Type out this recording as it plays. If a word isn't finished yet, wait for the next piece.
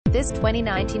This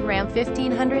 2019 Ram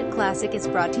 1500 Classic is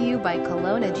brought to you by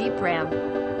Kelowna Jeep Ram.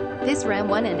 This Ram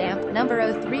won an AMP number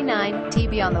 039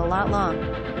 TB on the lot long.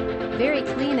 Very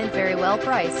clean and very well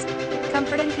priced.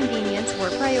 Comfort and convenience were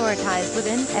prioritized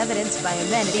within, evidenced by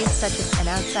amenities such as an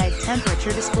outside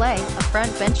temperature display, a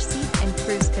front bench seat, and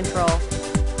cruise control.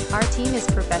 Our team is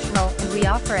professional, and we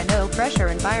offer a no-pressure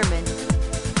environment.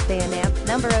 They an AMP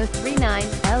number 039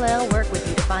 LL work with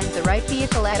you to find the right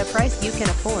vehicle at a price you can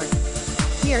afford.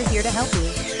 We are here to help you.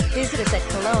 Visit us at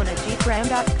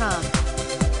KelownaJeepRam.com.